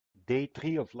day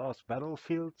 3 of Last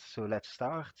Battlefield, so let's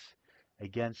start.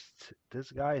 Against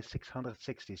this guy,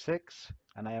 666,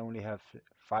 and I only have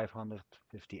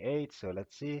 558, so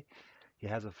let's see. He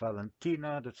has a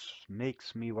Valentina, that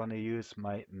makes me want to use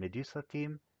my Medusa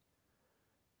team.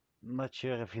 Not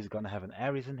sure if he's gonna have an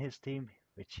Ares in his team,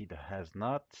 which he has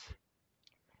not.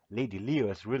 Lady Leo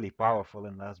is really powerful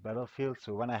in Last Battlefield,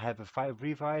 so when I have a 5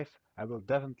 revive, I will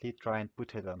definitely try and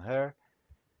put it on her.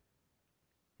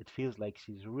 It feels like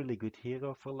she's a really good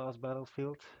hero for Last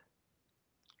Battlefield.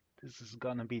 This is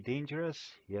gonna be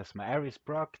dangerous. Yes, my Ares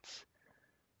procced.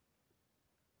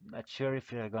 Not sure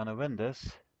if we're gonna win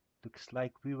this. Looks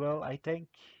like we will, I think.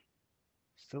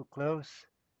 Still close.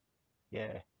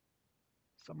 Yeah,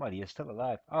 somebody is still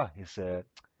alive. Oh, he's who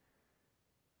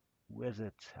is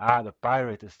it? Ah, the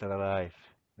pirate is still alive.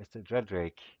 Mr.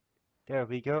 Dredrake. There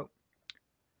we go.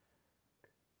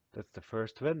 That's the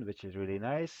first win, which is really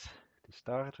nice to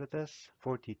start with this.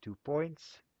 42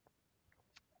 points.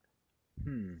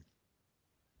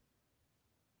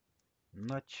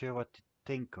 Not sure what to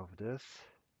think of this.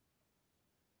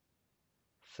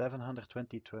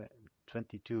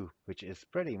 722, which is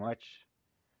pretty much.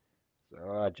 So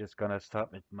I'm just gonna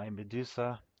start with my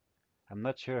Medusa. I'm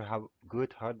not sure how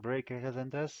good Heartbreaker is in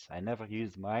this. I never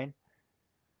used mine.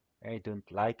 I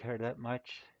don't like her that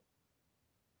much.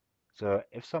 So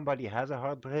if somebody has a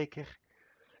Heartbreaker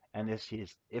and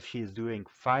if she's doing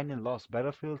fine in Lost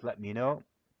Battlefield, let me know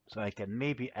so I can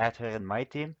maybe add her in my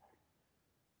team.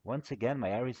 Once again,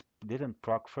 my Ares didn't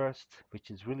proc first,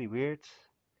 which is really weird.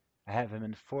 I have him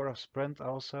in 4 of sprint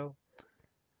also.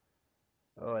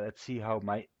 Oh, let's see how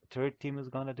my third team is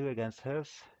gonna do against his.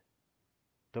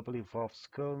 Double evolved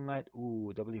Skull Knight.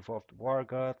 Ooh, double evolved War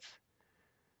God.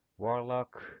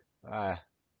 Warlock. Ah,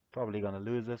 probably gonna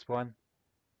lose this one.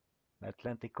 My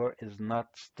Atlantic Core is not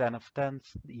 10 of 10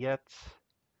 yet.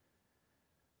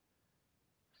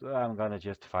 So I'm gonna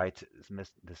just fight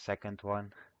the second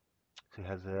one. So he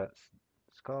has a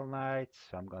Skull Knight.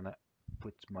 So I'm gonna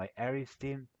put my Ares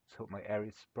team. So my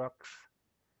Ares procs.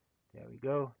 There we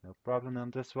go. No problem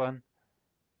on this one.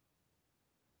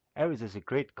 Ares is a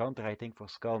great counter, I think, for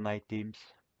Skull Knight teams.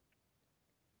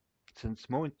 Since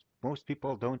most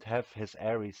people don't have his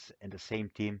Ares in the same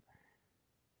team,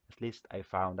 at least I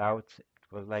found out it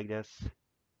was like this.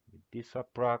 This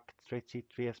up proc, straight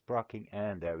C3 is procking,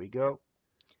 and there we go.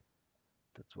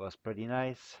 That was pretty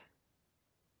nice.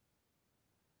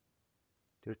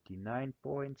 39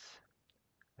 points.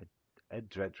 A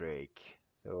Dredrake.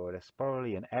 So there's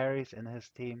probably an Ares in his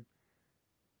team.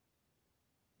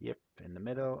 Yep, in the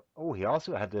middle. Oh, he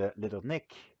also had a little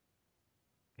Nick.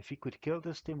 If he could kill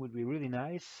this team, would be really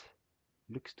nice.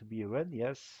 Looks to be a win,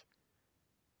 yes.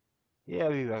 Yeah,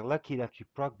 we were lucky that we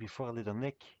proc before Little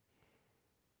Nick.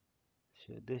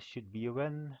 So this should be a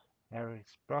win.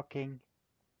 Ares procking.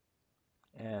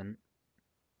 And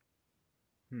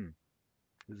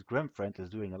this Grim Friend is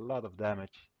doing a lot of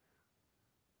damage.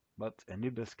 But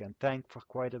Anubis can tank for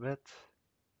quite a bit.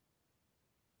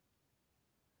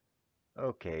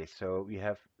 Okay, so we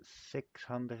have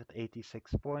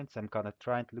 686 points. I'm gonna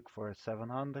try and look for a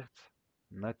 700.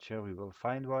 Not sure we will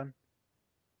find one.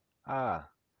 Ah,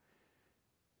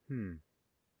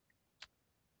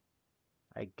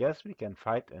 I guess we can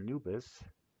fight Anubis.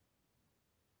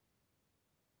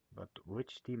 But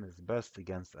which team is best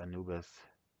against Anubis?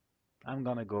 I'm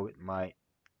gonna go with my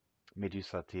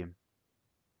Medusa team.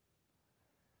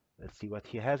 Let's see what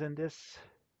he has in this.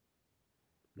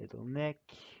 Little Nick.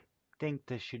 Think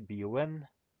this should be a win.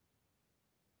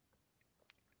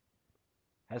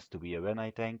 Has to be a win,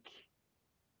 I think.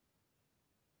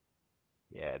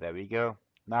 Yeah, there we go.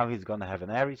 Now he's gonna have an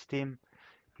Ares team.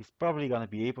 He's probably gonna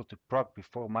be able to proc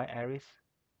before my Ares.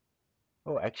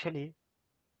 Oh, actually,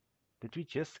 did we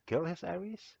just kill his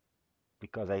Ares?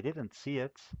 Because I didn't see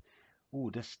it.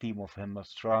 Ooh, this team of him was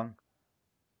strong.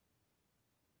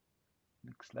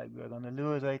 Looks like we're gonna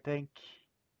lose, I think.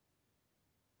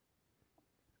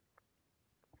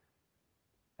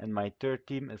 And my third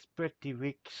team is pretty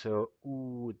weak, so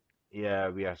ooh, yeah,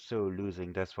 we are so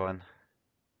losing this one.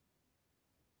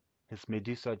 His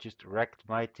Medusa just wrecked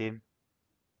my team.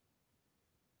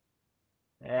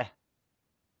 I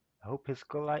hope his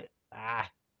Skull Knight.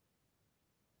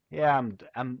 Yeah,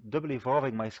 I'm double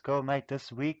evolving my Skull Knight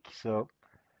this week, so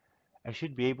I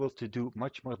should be able to do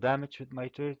much more damage with my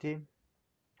third team.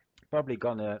 Probably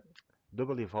gonna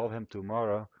double evolve him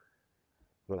tomorrow.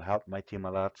 Will help my team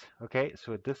a lot. Okay,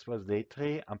 so this was day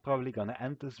 3. I'm probably gonna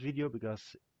end this video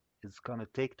because it's gonna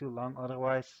take too long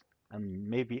otherwise, and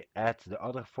maybe add the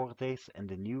other 4 days in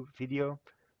the new video.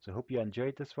 So hope you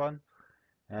enjoyed this one,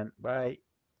 and bye.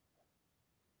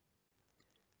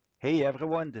 Hey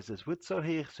everyone, this is Witzo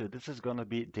here. So this is gonna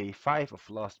be day 5 of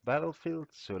Lost Battlefield.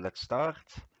 So let's start.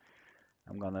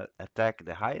 I'm gonna attack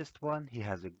the highest one. He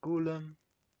has a golem.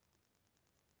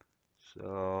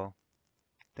 So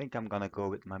I think I'm gonna go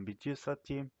with my Medusa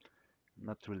team.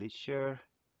 Not really sure.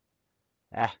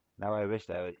 Now I wish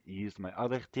that I used my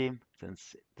other team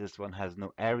since this one has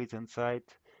no Ares inside.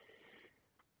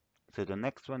 So the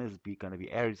next one is gonna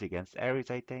be Ares against Ares,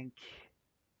 I think.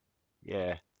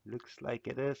 Yeah, looks like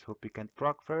it is. Hope you can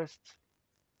proc first.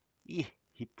 Eeh,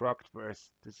 he procced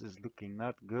first. This is looking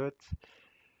not good.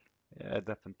 Yeah,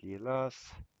 definitely a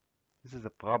loss. This is a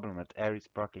problem with Ares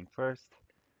proccing first.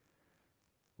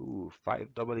 Ooh,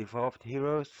 5 double evolved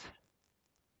heroes.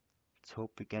 Let's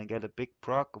hope we can get a big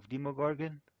proc of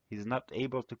Demogorgon. He's not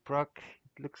able to proc,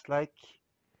 it looks like.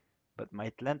 But my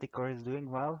Atlanticor is doing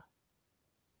well.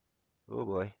 Oh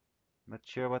boy. Not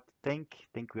sure what to think.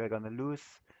 Think we are gonna lose.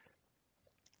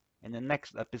 In the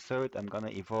next episode, I'm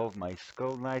gonna evolve my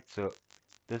Skull Knight, so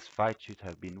this fight should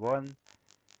have been won.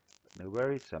 But no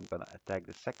worries, so I'm gonna attack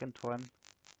the second one.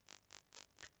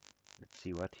 Let's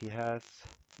see what he has.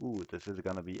 Ooh, this is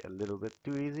gonna be a little bit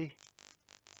too easy.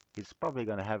 He's probably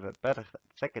gonna have a better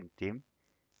second team.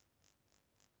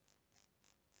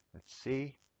 Let's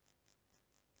see.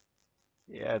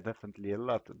 Yeah, definitely a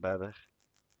lot better.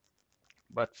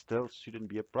 But still shouldn't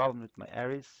be a problem with my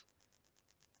Ares.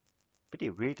 Pretty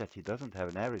weird that he doesn't have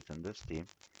an Ares in this team.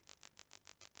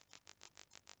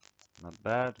 Not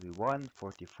bad, we won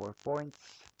 44 points.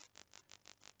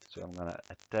 So I'm gonna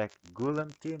attack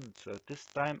Golem team. So this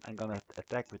time I'm gonna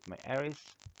attack with my Ares.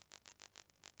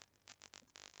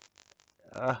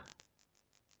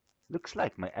 Looks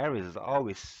like my Ares is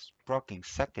always proccing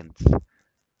second.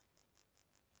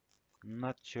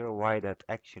 Not sure why that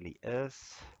actually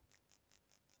is.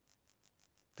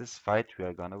 This fight we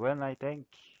are gonna win, I think.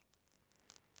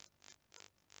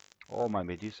 Oh, my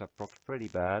Medusa procced pretty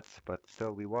bad, but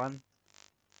still we won.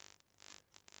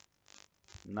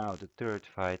 Now the third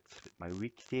fight with my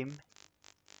weak team.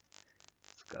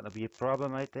 It's gonna be a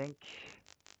problem, I think.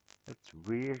 That's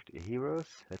weird. Heroes.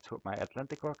 Let's hope my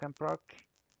Atlanticor can proc.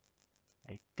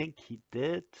 I think he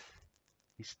did.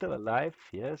 He's still alive,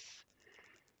 yes.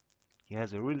 He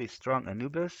has a really strong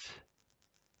Anubis.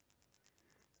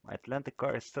 My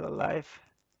Atlanticor is still alive.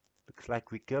 Looks like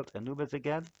we killed Anubis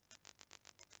again.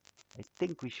 I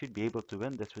think we should be able to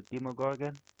win this with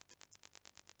Demogorgon.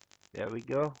 There we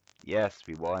go. Yes,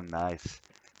 we won. Nice.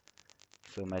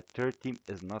 So my third team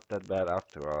is not that bad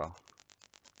after all.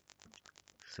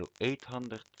 So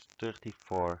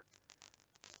 834.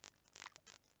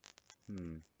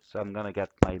 So I'm gonna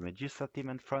get my Medusa team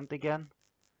in front again.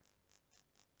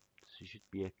 So it should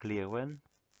be a clear win.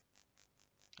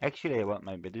 Actually, I want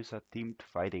my Medusa team to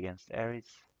fight against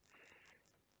Ares.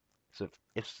 So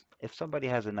if somebody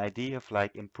has an idea of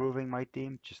like improving my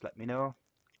team, just let me know.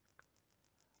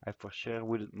 I for sure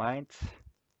wouldn't mind.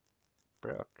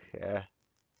 Brock,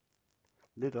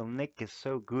 Little Nick is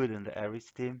so good in the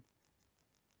Ares team.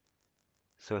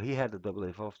 So he had a double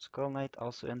evolved Skull Knight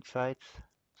also inside.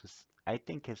 So I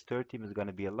think his third team is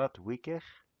gonna be a lot weaker.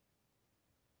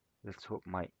 Let's hope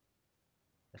my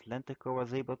Atlantico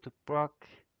was able to proc.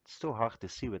 It's so hard to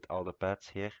see with all the pets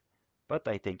here, but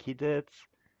I think he did.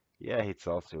 Yeah, he's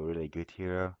also a really good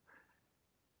hero.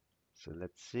 So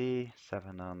let's see,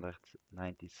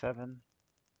 797,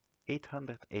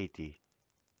 880.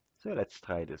 So let's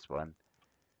try this one.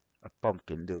 A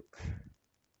Pumpkin Duke.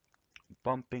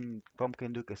 Pumpkin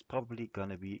Duke is probably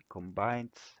gonna be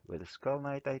combined with a Skull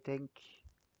Knight, I think.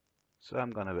 So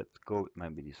I'm gonna go with my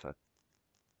Medusa.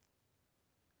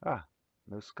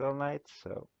 No Skull Knight,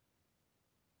 so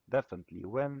definitely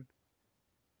win.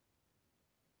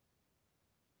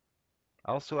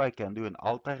 Also, I can do an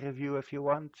altar review if you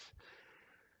want.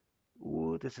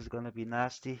 Ooh, this is gonna be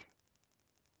nasty.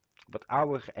 But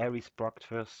our Ares procced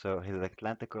first, so his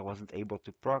Atlanticor wasn't able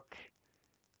to proc,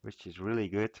 which is really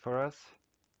good for us.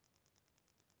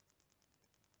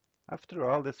 After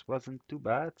all, this wasn't too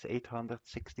bad.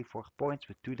 864 points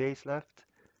with 2 days left.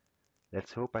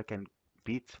 Let's hope I can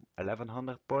beat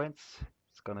 1100 points.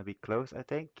 It's gonna be close, I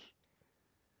think.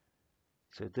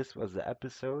 So this was the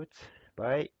episode.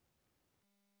 Bye.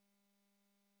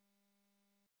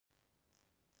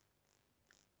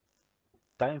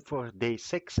 Time for day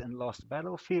 6 in Lost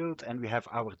Battlefield, and we have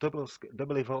our double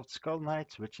evolved Skull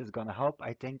Knight, which is gonna help,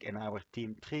 I think, in our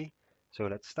team 3. So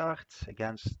let's start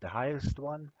against the highest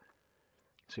one.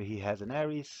 So he has an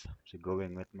Ares, so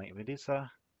going with my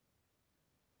Medusa.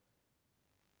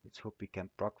 Let's hope we can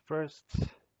proc first.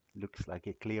 Looks like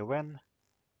a clear win.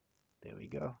 There we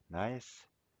go, nice.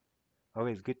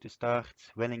 Always good to start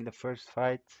winning the first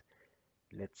fight.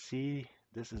 Let's see.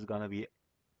 This is gonna be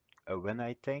a win,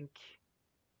 I think.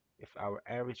 If our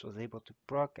Ares was able to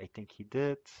proc, I think he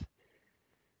did.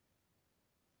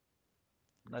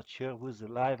 Not sure who's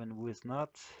alive and who is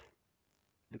not.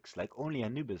 Looks like only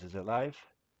Anubis is alive.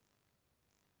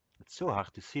 It's so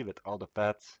hard to see with all the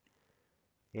pets.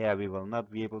 Yeah, we will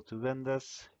not be able to win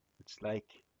this. It's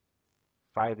like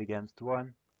 5 against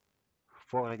 1,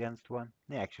 4 against 1.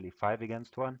 Yeah, actually 5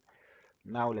 against 1.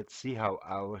 Now let's see how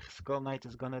our Skull Knight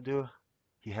is gonna do.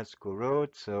 He has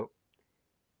Corrode, so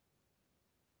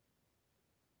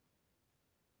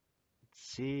let's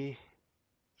see.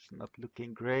 It's not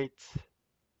looking great.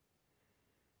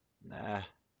 Nah, I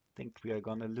think we are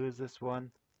gonna lose this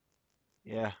one.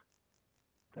 Yeah,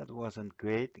 that wasn't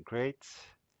great.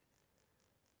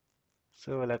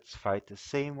 So let's fight the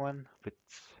same one with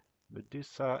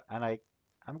Medusa, and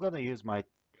I'm gonna use my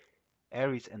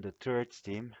Ares in the third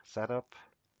team setup.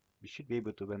 We should be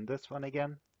able to win this one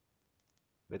again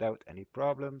without any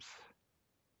problems.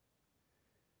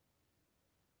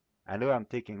 I know I'm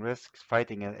taking risks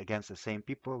fighting against the same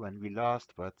people when we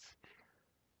lost, but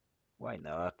why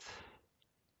not?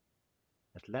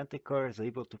 Atlanticor is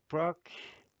able to proc.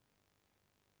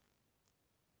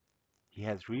 He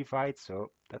has refight,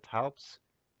 so that helps.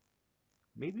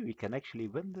 Maybe we can actually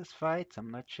win this fight,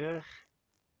 I'm not sure.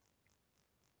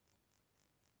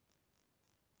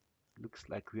 Looks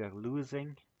like we are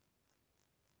losing.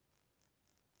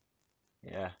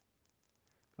 Yeah,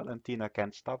 Valentina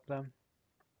can't stop them.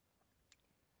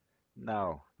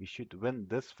 Now, we should win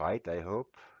this fight, I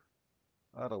hope.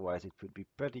 Otherwise it would be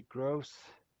pretty gross.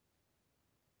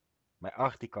 My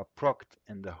Arctica procced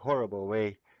in the horrible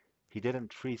way. He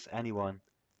didn't freeze anyone.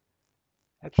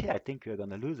 Actually, I think we're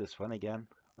gonna lose this one again.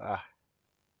 Ah,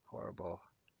 horrible.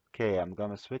 Okay, I'm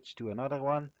gonna switch to another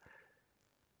one.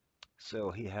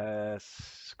 So he has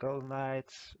Skull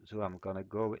Knights. So I'm gonna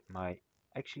go with my...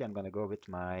 Actually, I'm gonna go with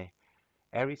my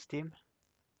Ares team.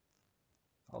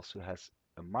 Also has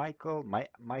a Michael.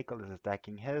 Michael is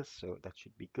attacking his, so that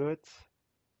should be good.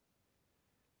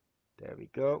 There we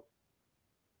go.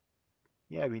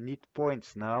 Yeah, we need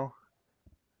points now.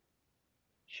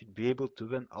 Should be able to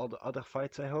win all the other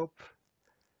fights, I hope.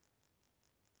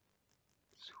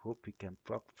 Let's hope we can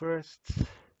proc first.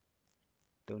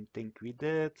 Don't think we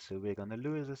did, so we're gonna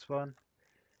lose this one.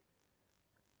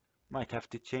 Might have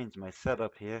to change my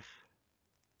setup here.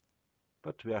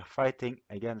 But we are fighting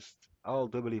against all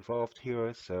double evolved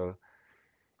heroes, so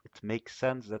it makes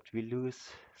sense that we lose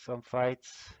some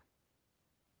fights.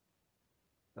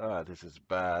 Ah, this is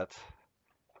bad.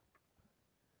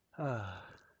 Ah,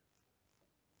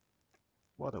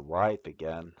 what a wipe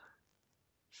again.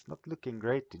 It's not looking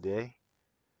great today.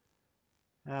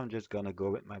 I'm just gonna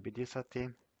go with my Medusa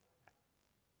team.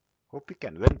 Hope we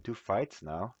can win 2 fights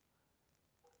now.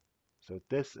 So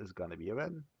this is gonna be a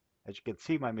win. As you can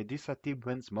see, my Medusa team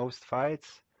wins most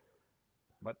fights,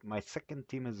 but my second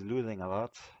team is losing a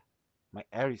lot. My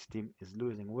Ares team is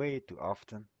losing way too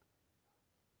often.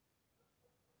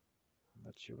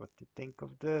 Not sure what to think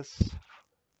of this.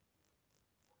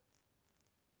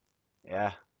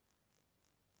 Yeah,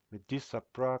 Medusa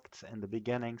procced in the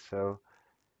beginning, so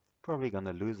probably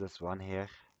gonna lose this one here.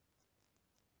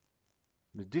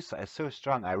 Medusa is so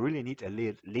strong, I really need a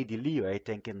Lady Leo, I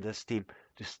think, in this team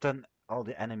to stun all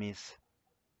the enemies.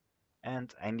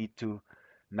 And I need to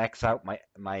max out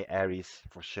my Ares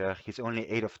for sure. He's only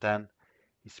 8 of 10.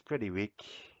 He's pretty weak.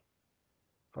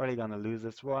 Probably gonna lose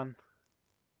this one.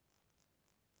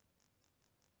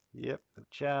 Yep, no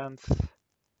chance.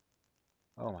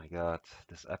 Oh my god,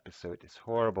 this episode is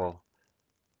horrible.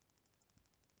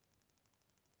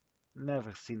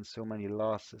 Never seen so many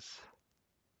losses.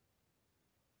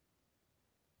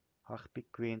 Harpy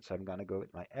Queen, so I'm gonna go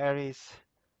with my Ares.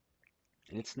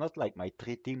 And it's not like my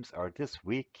 3 teams are this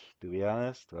weak, to be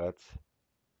honest, but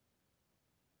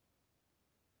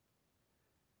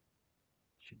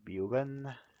should be a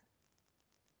win.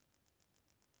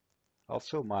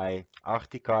 Also, my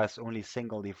Arctica is only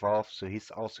single evolved, so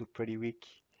he's also pretty weak,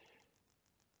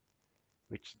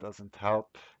 which doesn't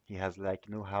help. He has like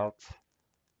no health,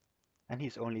 and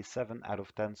he's only 7 out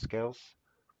of 10 skills.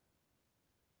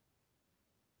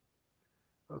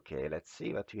 Okay, let's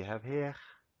see what we have here.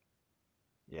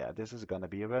 Yeah, this is gonna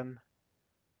be a win.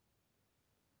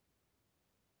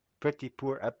 Pretty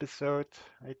poor episode,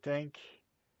 I think.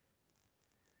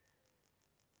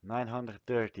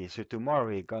 930. So tomorrow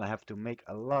we're gonna have to make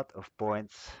a lot of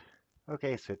points.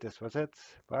 Okay, so this was it.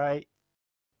 Bye.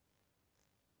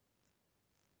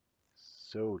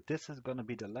 So this is gonna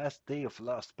be the last day of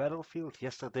Lost Battlefield.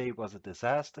 Yesterday was a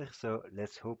disaster, so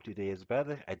let's hope today is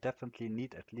better. I definitely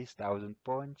need at least 1000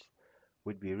 points.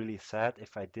 Would be really sad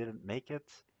if I didn't make it.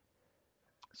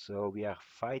 So we are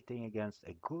fighting against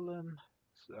a Golem.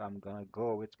 So I'm gonna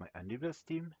go with my Anubis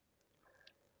team.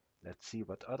 Let's see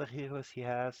what other heroes he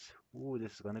has. Ooh,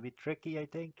 this is gonna be tricky, I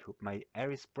think. With my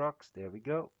Ares procs, there we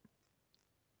go.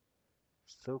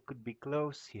 Still could be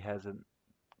close. He has a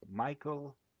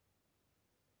Michael.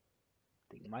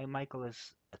 I think my Michael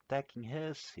is attacking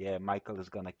his. Yeah, Michael is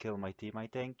gonna kill my team, I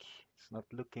think. It's not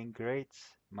looking great.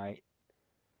 My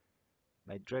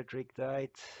Dredrick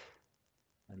died.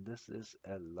 And this is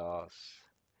a loss.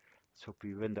 Let's hope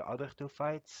we win the other two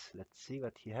fights. Let's see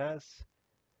what he has.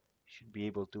 Should be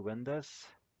able to win this.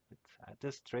 But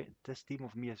this team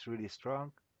of me is really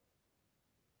strong.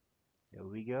 There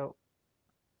we go.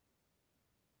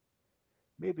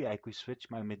 Maybe I could switch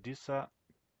my Medusa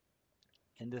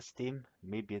in this team.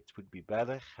 Maybe it would be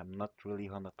better. I'm not really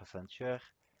 100% sure.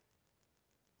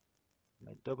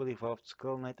 My double evolved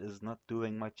Skull Knight is not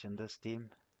doing much in this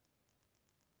team.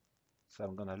 So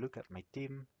I'm gonna look at my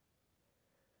team.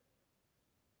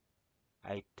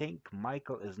 I think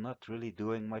Michael is not really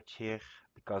doing much here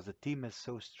because the team is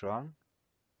so strong.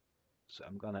 So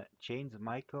I'm gonna change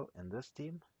Michael in this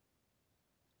team.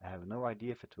 I have no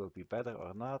idea if it will be better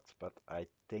or not, but I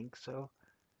think so.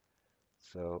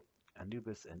 So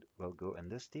Anubis will go in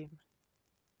this team.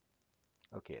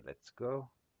 Okay, let's go.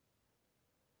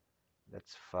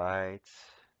 Let's fight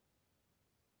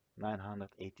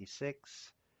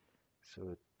 986.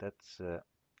 So that's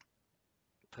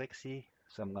Trixie.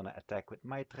 So I'm gonna attack with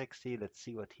my Trixie. Let's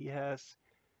see what he has.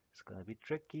 It's gonna be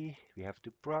tricky. We have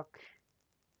to proc.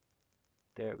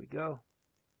 There we go.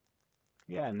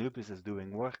 Yeah, Anubis is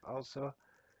doing work also.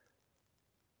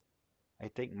 I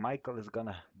think Michael is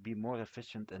gonna be more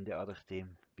efficient in the other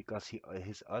team because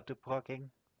he's auto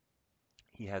procking.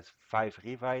 He has 5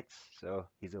 revites, so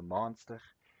he's a monster.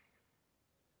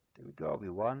 There we go, we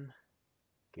won.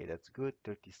 Okay, that's good,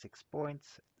 36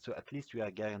 points. So at least we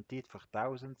are guaranteed for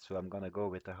 1000, so I'm gonna go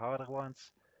with the harder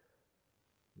ones.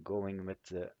 Going with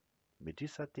the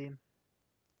Medusa team.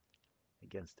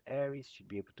 Against Ares, should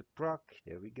be able to proc.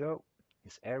 There we go.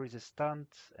 His Ares is stunned,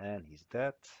 and he's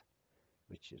dead,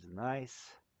 which is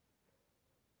nice.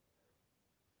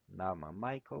 Now my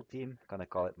Michael team, gonna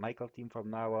call it Michael team from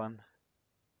now on.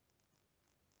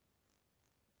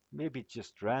 Maybe it's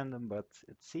just random, but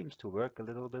it seems to work a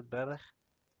little bit better.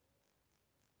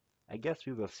 I guess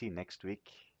we will see next week.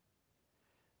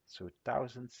 So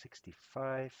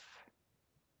 1065.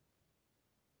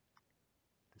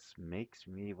 This makes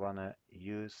me wanna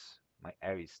use my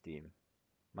Ares team.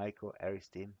 Michael Ares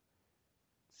team.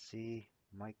 Let's see,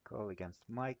 Michael against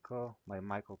Michael. My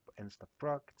Michael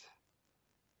insta-procced.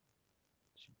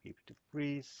 Should be able to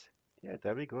freeze. Yeah,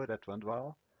 there we go, that went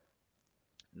well.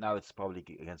 Now it's probably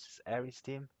against his Ares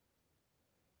team.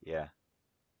 Yeah.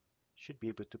 Should be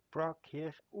able to proc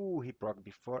here. Ooh, he proc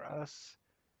before us.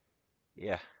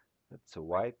 Yeah, that's a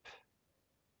wipe.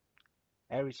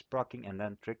 Ares proccing and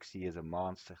then Trixie is a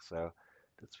monster, so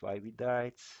that's why we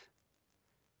died.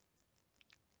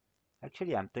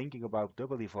 Actually, I'm thinking about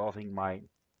double evolving my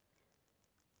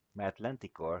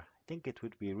Atlanticor. I think it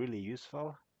would be really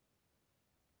useful.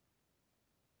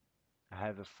 I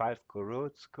have a 5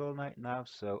 Corrode Skull Knight now,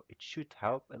 so it should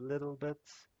help a little bit.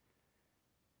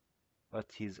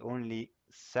 But he's only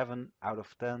 7 out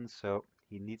of 10, so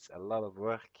he needs a lot of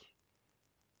work.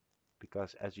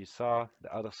 Because as you saw,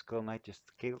 the other Skull Knight just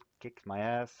kicked my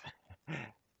ass.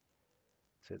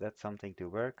 So that's something to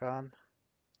work on.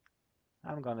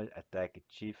 I'm gonna attack a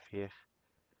chief here.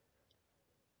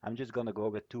 I'm just gonna go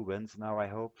with 2 wins now, I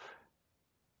hope.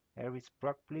 Ares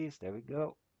proc, please. There we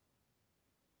go.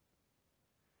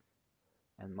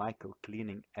 And Michael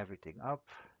cleaning everything up.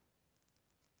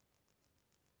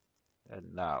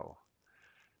 And now,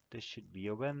 this should be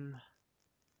a win.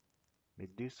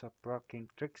 Medusa proccing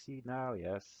Trixie now.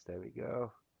 Yes, there we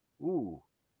go. Ooh,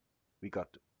 we got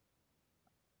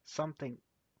something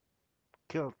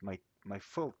killed my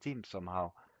full team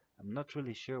somehow. I'm not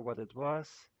really sure what it was.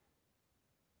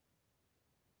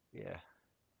 Yeah,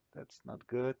 that's not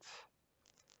good.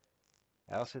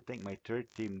 I also think my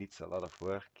third team needs a lot of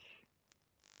work.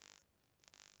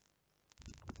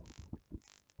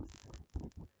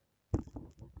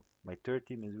 My third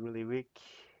team is really weak.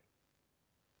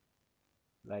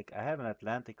 Like, I have an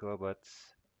Atlantico, but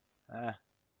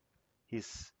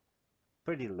he's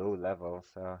pretty low level,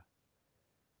 so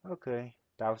okay,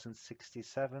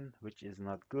 1067, which is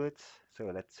not good. So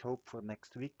let's hope for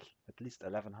next week, at least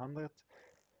 1100.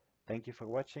 Thank you for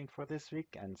watching for this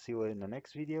week and see you in the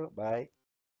next video. Bye.